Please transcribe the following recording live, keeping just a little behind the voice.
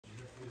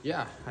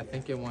Yeah, I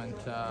think it went.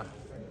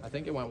 I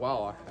think it went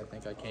well. I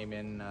think I came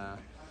in. I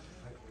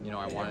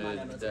wanted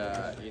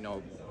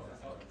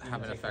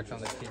have an effect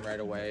on the team right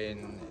away,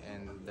 and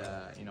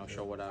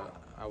show what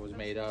I was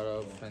made out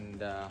of,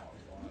 and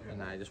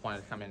I just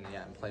wanted to come in,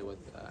 and play with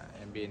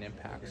and be an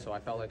impact. So I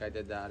felt like I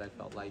did that. I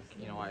felt like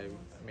I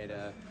made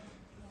a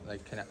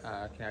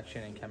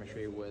connection and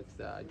chemistry with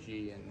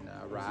G and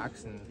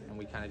Rax, and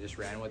we kind of just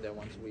ran with it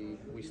once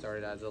we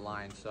started as a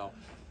line. So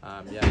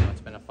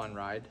it's been a fun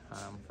ride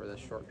for this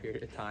short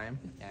period of time,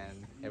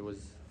 and it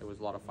was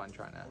a lot of fun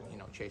trying to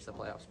chase the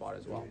playoff spot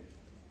as well.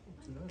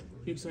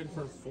 You excited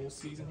for a full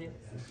season here?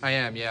 I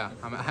am, yeah.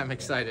 I'm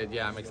excited.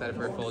 Yeah, I'm excited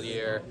for a full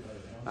year.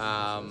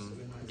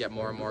 Get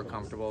more and more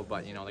comfortable,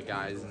 but the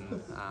guys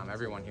and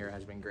everyone here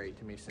has been great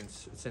to me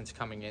since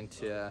coming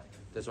into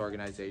this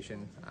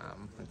organization.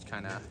 It's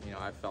kind of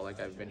I felt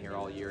like I've been here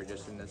all year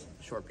just in this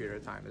short period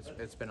of time.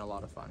 It's been a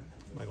lot of fun.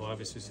 Michael,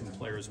 obviously some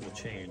players will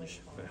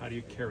change, but how do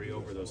you carry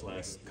over those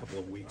last couple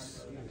of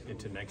weeks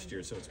into next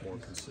year so it's more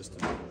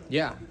consistent?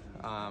 Yeah,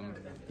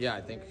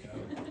 I think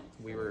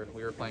we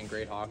were playing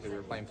great hockey. We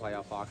were playing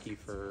playoff hockey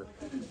for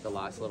the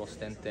last little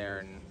stint there,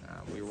 and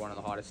we were one of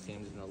the hottest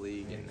teams in the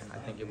league. And I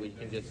think if we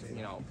can just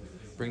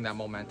bring that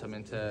momentum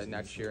into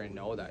next year and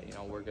know that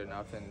we're good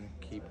enough and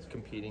keep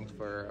competing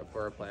for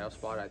a playoff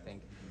spot, I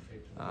think.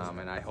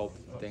 And I hope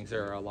things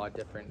are a lot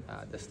different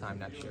this time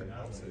next year.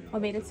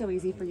 What made it so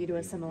easy for you to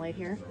assimilate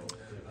here?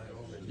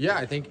 Yeah,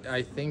 I think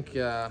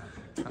the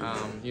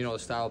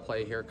style of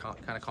play here kind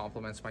of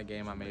complements my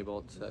game. I'm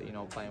able to,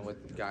 playing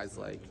with guys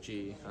like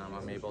G,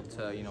 I'm able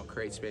to,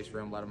 create space for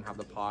him, let him have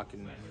the puck,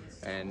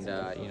 and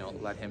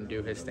let him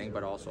do his thing.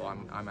 But also,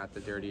 I'm at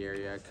the dirty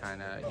area,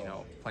 kind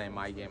of, playing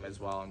my game as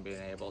well, and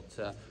being able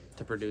to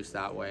produce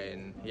that way.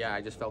 And yeah,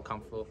 I just felt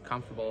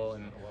comfortable,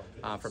 and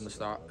from the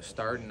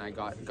start, and I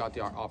got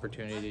the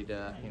opportunity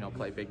to,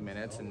 play big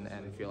minutes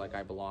and feel like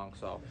I belong.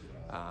 So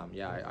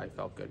I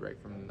felt good right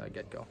from the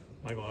get-go.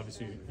 Michael,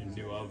 obviously you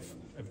knew of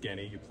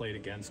Evgeny, you played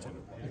against him.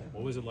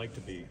 What was it like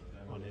to be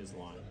on his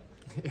line?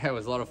 Yeah, it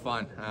was a lot of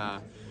fun.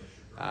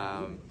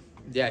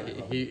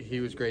 He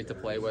was great to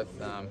play with.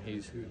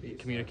 He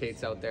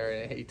communicates out there,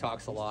 and he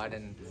talks a lot,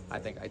 and I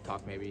think I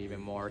talk maybe even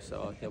more,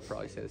 so he'll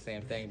probably say the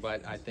same thing.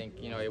 But I think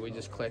we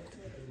just clicked.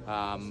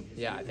 I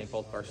think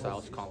both of our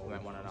styles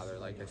complement one another.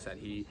 Like I said,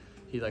 he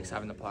likes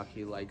having the puck,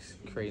 he likes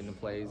creating the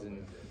plays,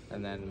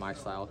 and then my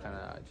style kind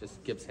of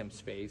just gives him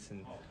space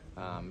and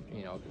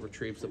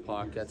retrieves the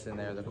puck, gets in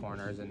there the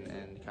corners, and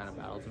kind of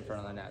battles in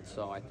front of the net.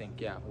 So I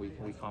think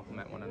we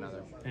complement one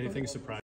another. Anything surprising